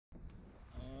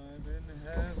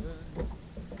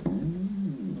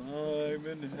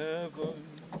heaven.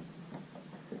 I'm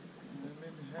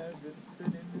in heaven,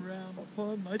 spinning around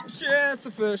upon my chair. That's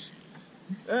a fish.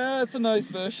 That's a nice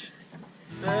fish.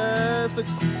 That's a...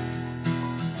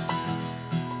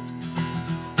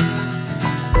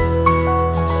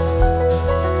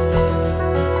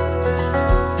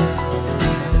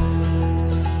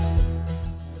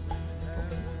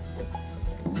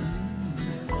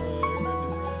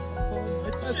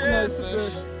 That's a nice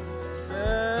fish.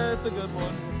 That's a good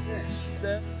one.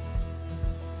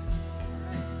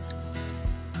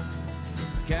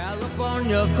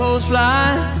 California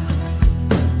coastline,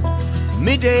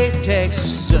 midday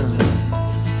Texas sun,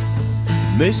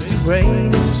 misty rain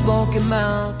in the Smoky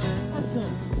Mountains,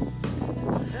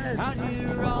 out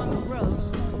here on the run.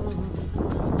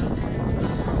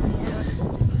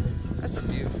 That's a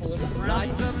beautiful little brown.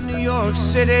 Lights of New York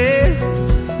City,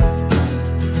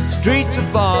 streets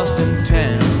of Boston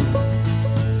town,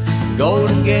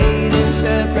 Golden Gate in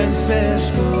San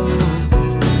Francisco,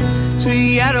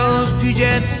 Seattle's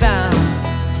Puget Sound.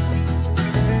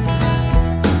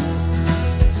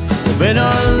 Been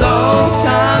a long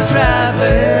time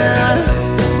traveling,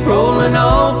 rolling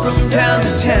on from town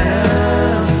to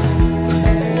town.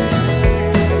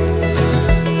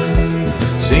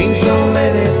 Seen so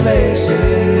many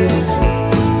places,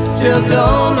 still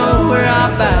don't know where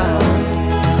I'm bound.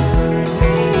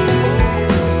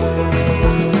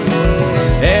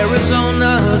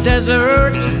 Arizona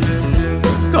desert,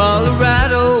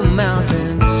 Colorado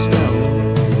mountain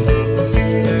snow,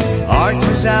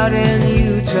 arches out in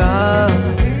Utah,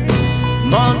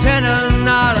 Montana,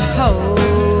 Idaho,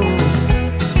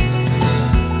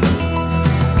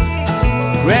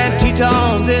 Grand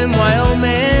Tetons in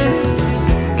Wyoming,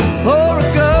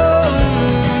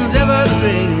 Oregon's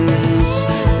evergreens,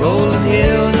 rolling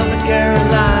hills up in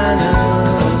Carolinas,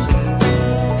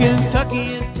 Kentucky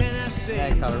and Tennessee. I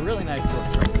caught a really nice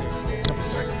brook right there a couple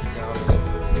seconds ago.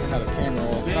 I had a camera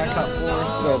roll. I caught 4,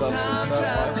 spilled up 6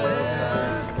 about 5.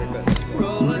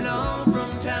 Rolling on from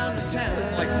town to town.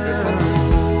 Like a good one.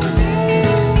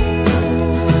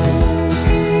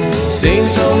 Seen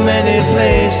so many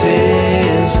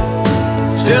places,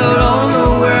 still don't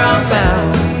know where I'm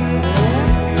bound.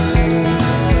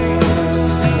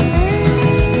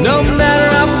 No matter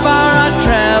how far I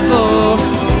travel,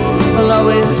 I'll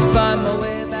always find my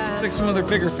way back. Looks like some other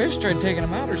bigger fish tried taking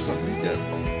him out or something.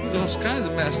 He's all kinds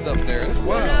of messed up there. That's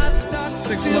wild. Looks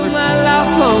like some other... my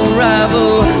lifelong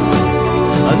rival,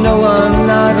 I know I'm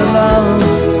not alone.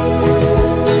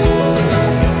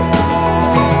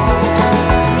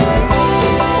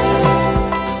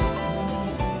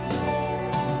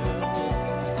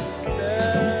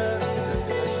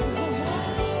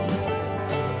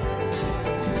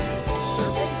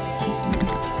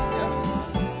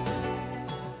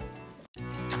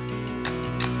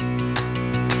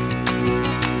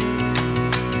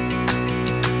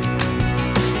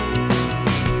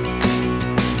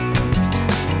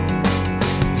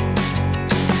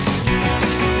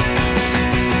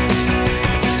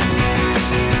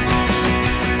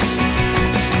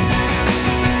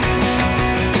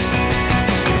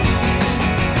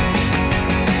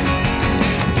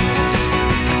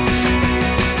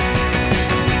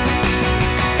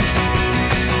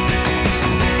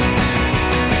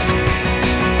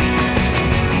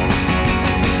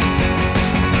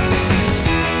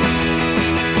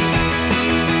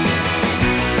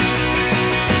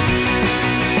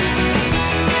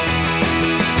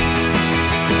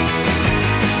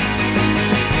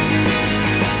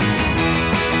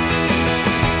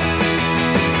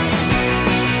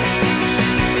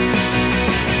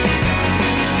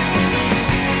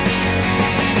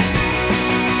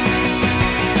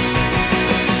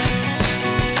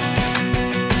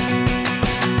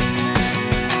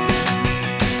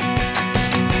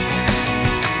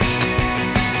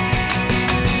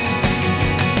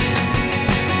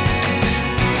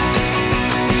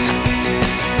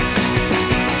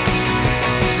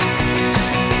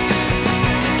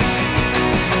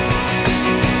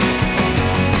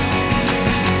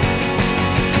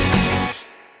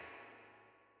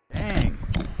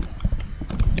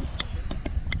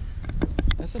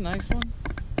 That's a nice one.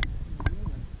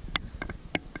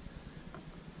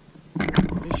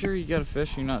 Are you sure you got a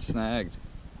fish you're not snagged?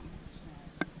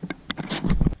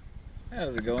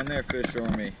 How's it going there, Fish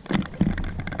Army?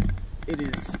 It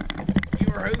is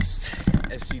your host,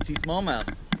 SGT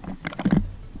Smallmouth,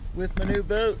 with my new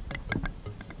boat.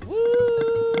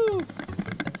 Woo!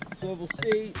 Swivel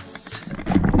seats,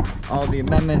 all the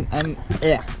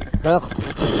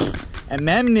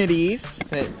amenities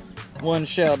that one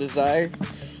shall desire.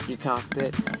 Your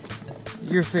cockpit,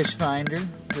 your fish finder.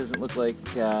 Doesn't look like,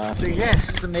 so yeah,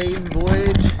 it's a maiden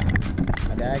voyage.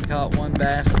 My dad caught one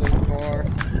bass so far.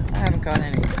 I haven't caught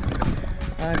any.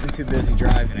 I've been too busy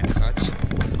driving and such.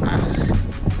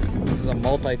 This is a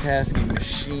multitasking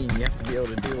machine. You have to be able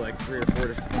to do like 3 or 4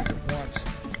 different things at once.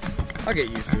 I'll get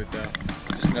used to it though.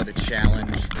 Just another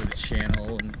challenge for the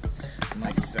channel and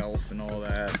myself and all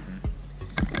that. And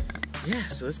yeah,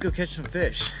 so let's go catch some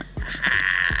fish.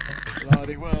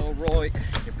 Bloody well, right.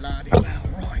 You're bloody well,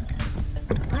 right.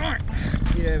 Right, let's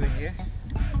get over here.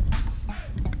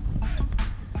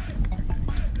 Use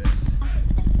this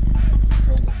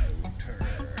trolling motor.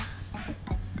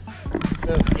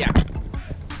 So yeah,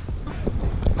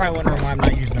 probably wondering why I'm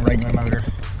not using the regular motor.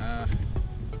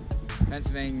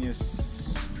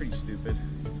 Pennsylvania's pretty stupid.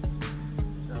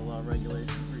 Got a lot of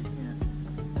regulations where you can't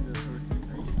do this sort of thing.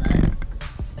 Are you snagging?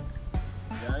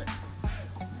 You got it?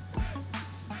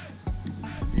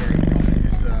 So yeah, you can only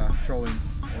use trolling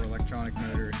or electronic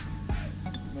motor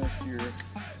most of your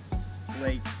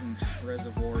lakes and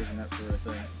reservoirs and that sort of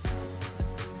thing.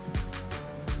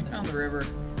 Down the river,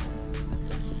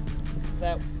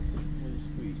 that was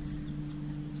weeds.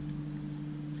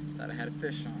 Thought I had a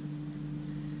fish on.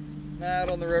 Out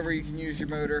on the river, you can use your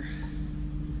motor.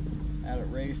 Out at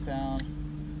Raystown,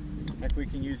 heck, we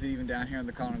can use it even down here in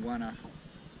the Coneguena.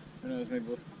 Who knows? Maybe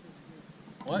we'll.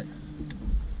 What?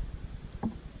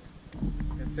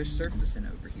 Got fish surfacing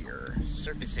over here.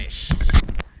 Surface fish.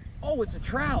 Oh, it's a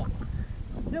trout.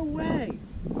 No way.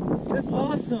 That's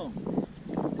awesome.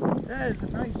 That is a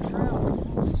nice trout.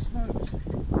 Holy smokes.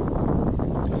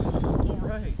 All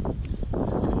right.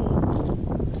 That's cool.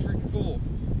 That's freaking cool.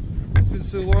 It's been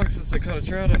so long since I caught a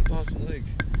trout on Opossum Lake.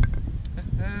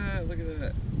 Look at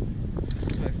that.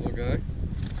 Nice little guy.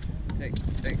 Hey,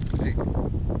 hey, hey.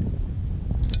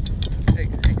 Hey,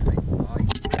 hey, hey. Oh, he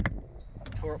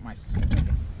tore up my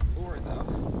lure though.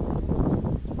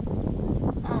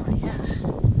 Oh yeah.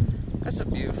 That's a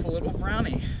beautiful little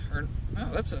brownie. Or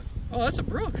no, that's a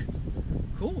brook.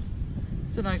 Cool.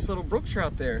 It's a nice little brook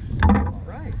trout there. All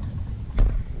right.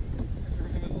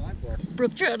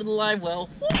 Brook trout in the live well.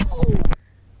 Whoa!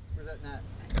 Where's that net?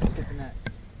 Get the net.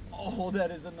 Oh,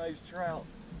 that is a nice trout.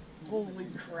 Holy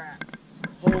crap.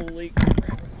 Holy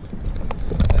crap.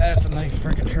 That's a nice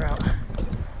freaking trout.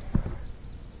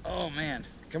 Oh man,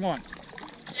 come on.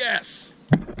 Yes!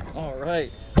 All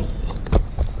right.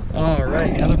 All right,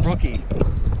 another brookie.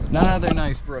 Another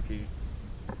nice brookie.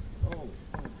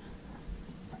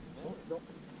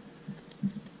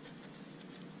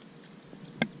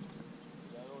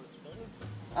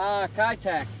 Oh, Kai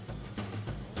tack.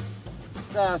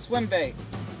 It's swim bait.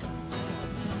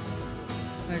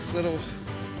 Nice little,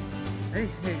 hey.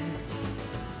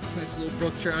 Nice little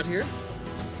brook trout here.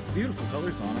 Beautiful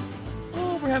colors on them.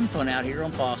 Oh, we're having fun out here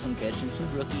on Possum, catching some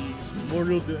brookies.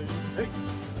 Memorial Day. Hey.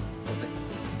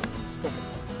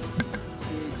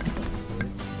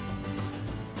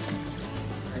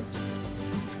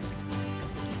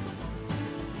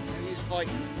 He's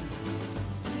fighting.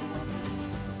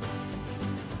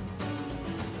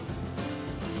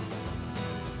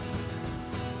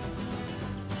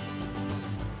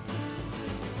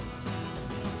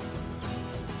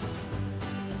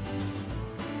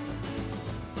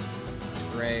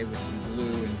 Gray with some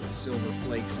blue and silver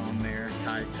flakes on there.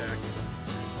 Kitech.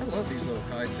 I love these little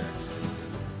Kitechs.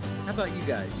 How about you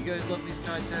guys? You guys love these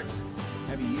Kitechs?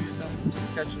 Have you used them? Are you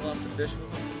catching lots of fish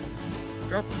with them?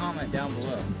 Drop a comment down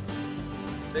below.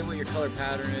 Say what your color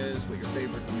pattern is, what your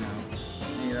favorite,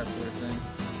 any of that sort of thing.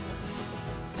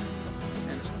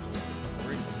 Man, this one's a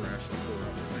great fresh. I'll pull it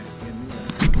up right at the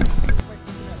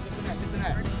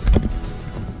end.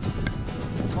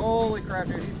 Holy crap,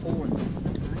 dude, he's pulling.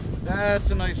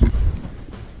 That's a nice one.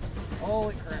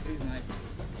 Holy crap, he's nice.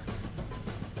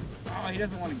 Oh, he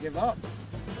doesn't want to give up.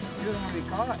 He doesn't want to be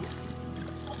caught.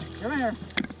 Come here.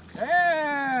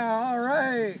 Yeah, all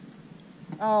right.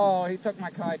 Oh, he took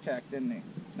my Kitech, didn't he?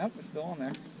 Nope, it's still on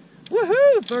there.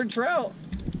 Woohoo, third trout.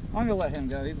 I'm gonna let him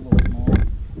go, he's a little small.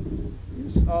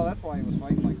 Oh, that's why he was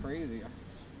fighting like crazy.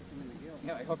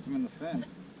 Yeah, I hooked him in the fin.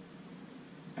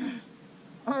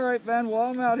 All right, Ben, well,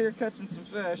 I'm out here catching some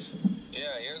fish. Yeah,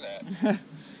 I hear that.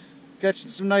 Catching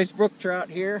some nice brook trout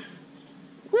here.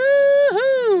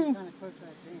 Woohoo!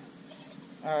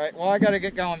 All right, well, I gotta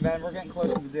get going, Ben. We're getting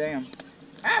close to the dam.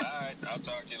 All right, I'll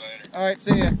talk to you later. All right,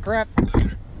 see ya. Crap.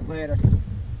 Later. Later.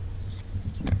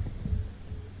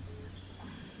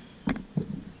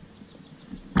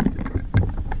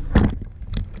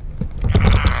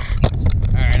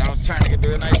 All right, I was trying to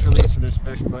do a nice release for this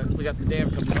fish, but we got the dam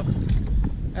coming up.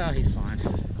 Oh, he's fine.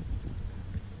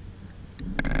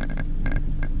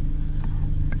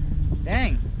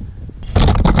 Dang.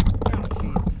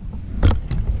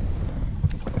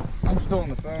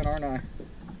 the phone, aren't I?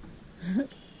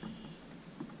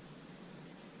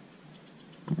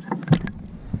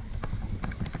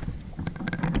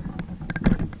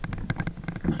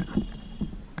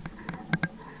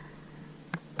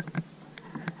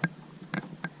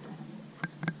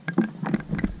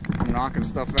 I'm knocking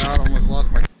stuff out. Almost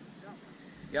lost my.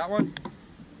 Got one?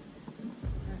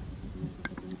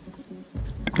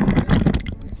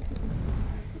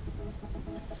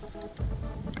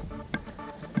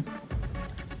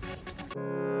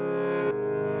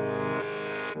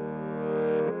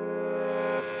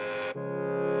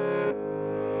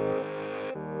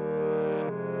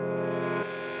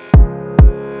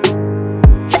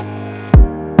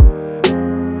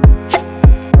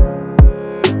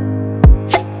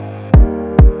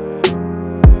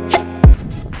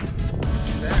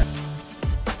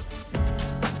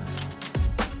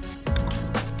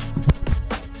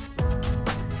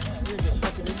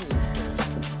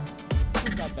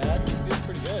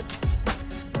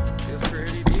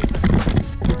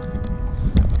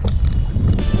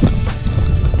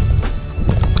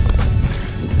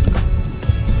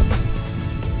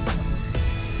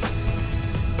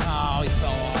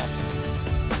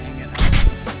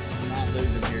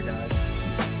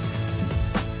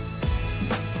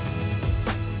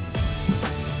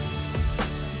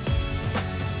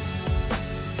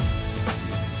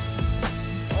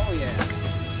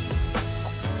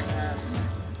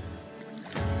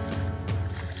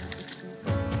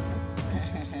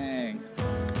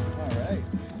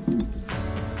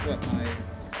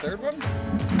 Third one?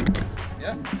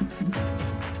 Yeah.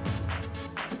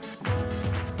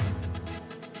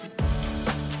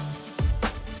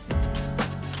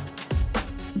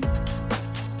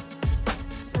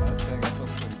 This thing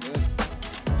looks pretty good.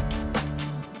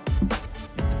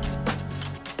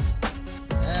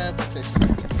 That's a fish.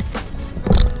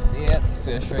 Yeah, it's a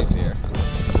fish right there.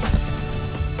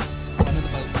 Going to the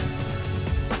boat.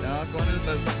 No, going to the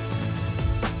boat.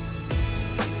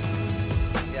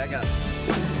 Yeah, I got it.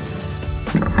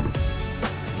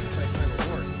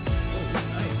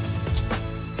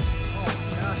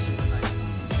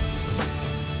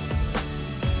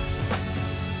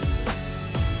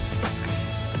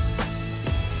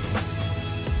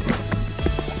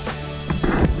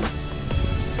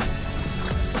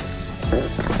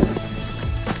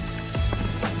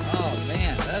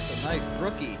 Nice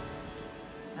brookie.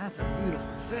 That's a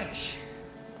beautiful fish.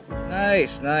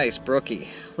 Nice brookie.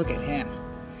 Look at him.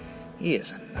 He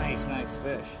is a nice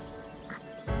fish.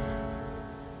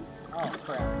 Oh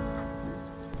crap.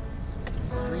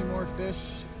 3 more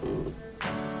fish.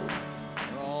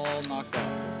 They're all knocked off.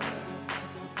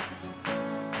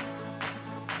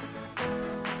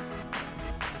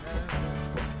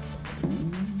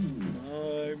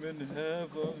 I'm in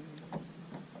heaven.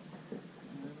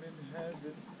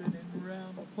 Been spinning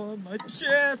around upon my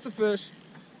chair. That's a fish.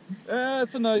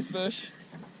 That's a nice fish.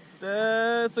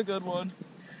 That's a good one.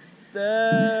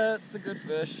 That's a good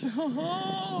fish.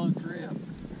 Oh, crap.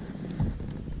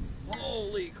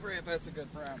 Holy crap, that's a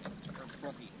good brownie. Or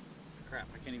brookie. Crap,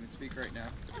 I can't even speak right now.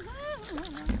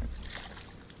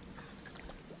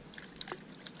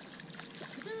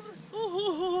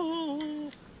 Oh,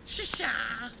 shisha.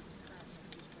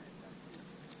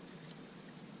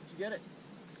 Did you get it?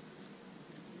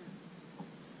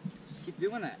 Just keep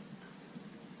doing that.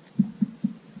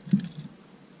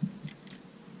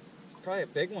 Probably a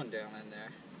big one down in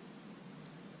there.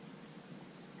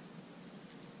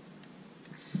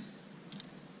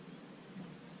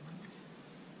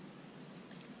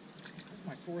 That's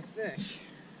my 4th fish.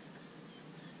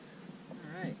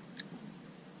 Alright.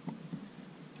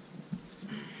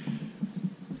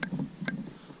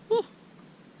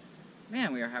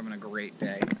 Man, we are having a great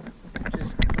day.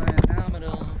 Just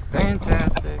phenomenal.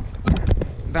 Fantastic.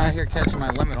 I'm out here catching my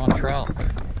limit on trout.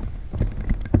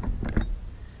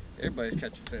 Everybody's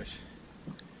catching fish.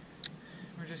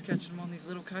 We're just catching them on these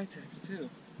little kitex too.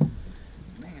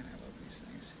 Man, I love these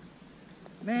things.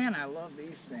 Man, I love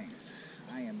these things.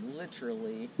 I am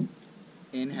literally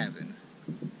in heaven.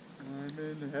 I'm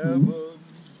in heaven.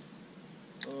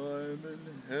 I'm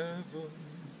in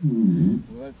heaven.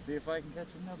 Let's see if I can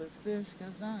catch another fish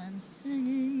because I'm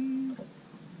singing.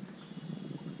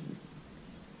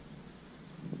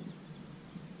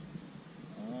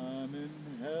 I'm in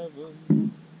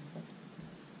heaven.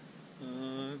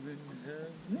 I'm in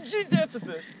heaven. Gee, that's a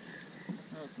fish.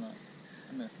 No, it's not.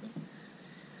 I missed him.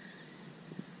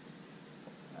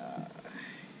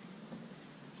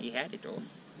 He had it though.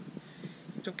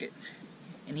 He took it.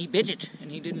 And he bit it.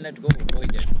 And he didn't let go. Oh, he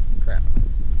did. Crap.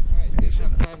 Alright, I didn't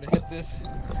have time to hit this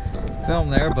film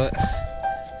there, but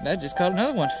Dad just caught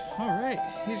another one. All right,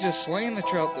 he's just slaying the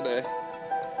trout today.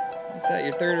 What's that,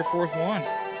 your third or fourth one?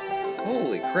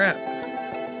 Holy crap.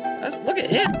 Look at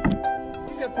him.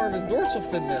 He's got part of his dorsal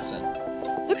fin missing.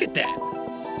 Look at that.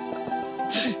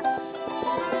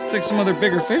 It's like some other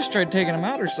bigger fish tried taking him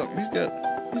out or something.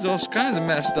 He's all kinds of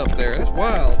messed up there. That's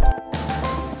wild.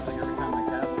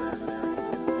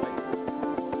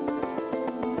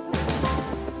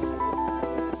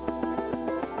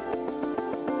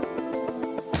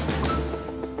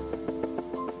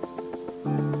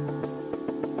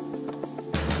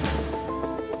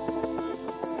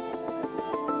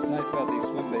 What's nice about these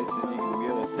swim baits is you can be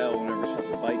able to tell whenever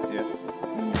something bites you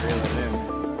when you reel it in.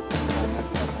 And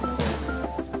that's something cool.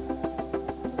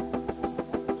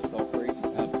 It's all crazy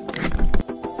about position.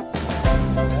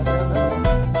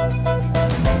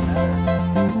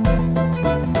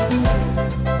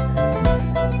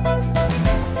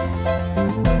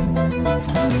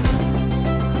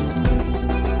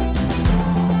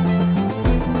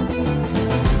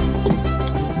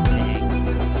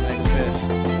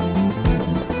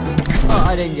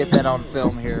 I didn't get that on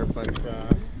film here, but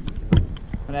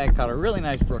my dad caught a really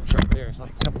nice brook trout there. It's like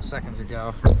a couple seconds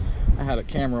ago. I had a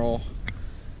camera all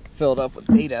filled up with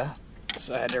data,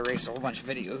 so I had to erase a whole bunch of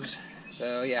videos.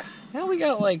 So yeah, now we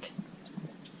got like,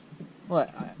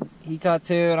 what? He caught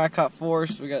 2 and I caught 4,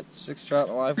 so we got 6 trout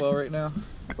in a live well right now.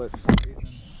 But for some reason,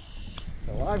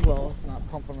 the live well's not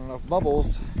pumping enough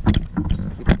bubbles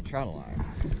to keep the trout alive.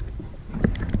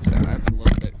 So that's a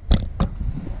little bit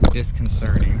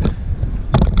disconcerting.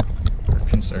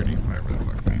 Concerning, whatever the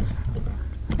fuck it means.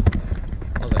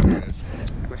 All that is,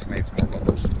 wish I made some more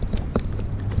bubbles.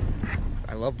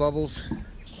 I love bubbles.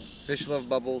 Fish love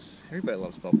bubbles. Everybody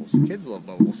loves bubbles. Kids love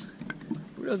bubbles.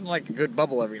 Who doesn't like a good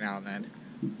bubble every now and then?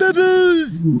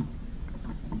 Bubbles!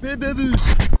 Bubbles!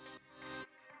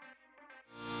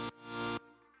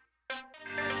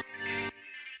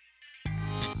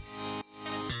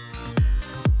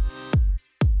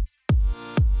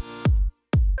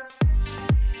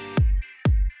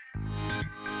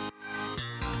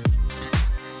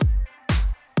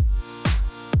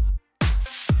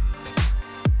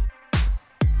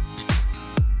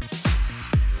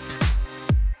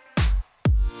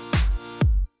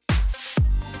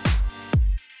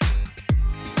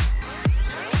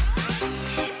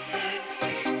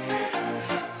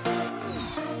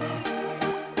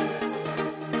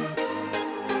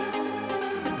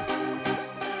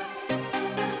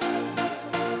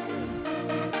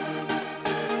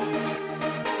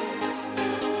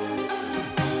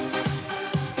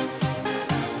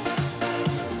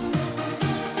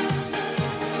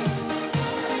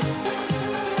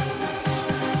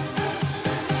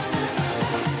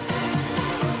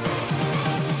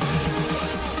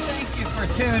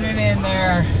 Tuning in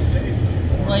there,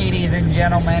 ladies and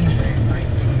gentlemen,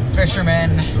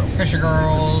 fishermen, fisher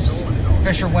girls,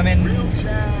 fisher women,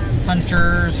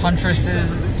 hunchers,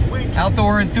 huntresses,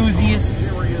 outdoor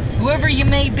enthusiasts, whoever you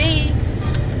may be.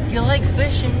 If you like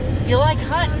fishing, if you like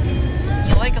hunting,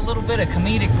 you like a little bit of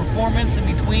comedic performance in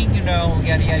between, you know,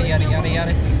 yada yada yada yada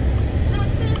yada.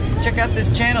 Check out this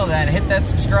channel then, hit that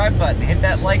subscribe button, hit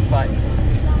that like button.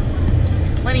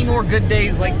 Plenty more good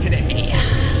days like today.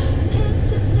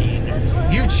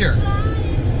 Future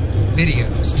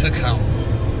videos to come.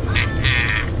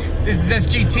 This is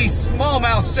SGT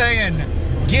Smallmouth saying,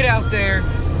 get out there,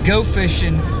 go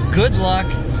fishing, good luck,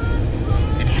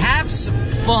 and have some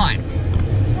fun.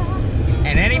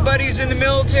 And anybody who's in the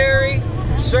military,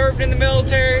 who served in the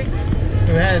military,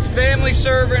 who has family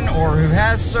serving, or who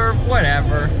has served,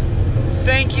 whatever,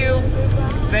 thank you,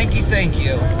 thank you, thank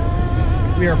you.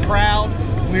 We are proud,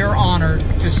 we are honored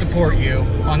to support you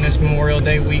on this Memorial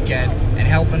Day weekend and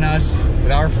helping us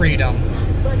with our freedom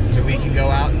so we can go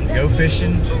out and go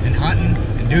fishing and hunting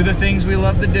and do the things we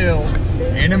love to do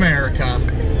in America.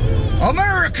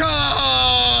 America!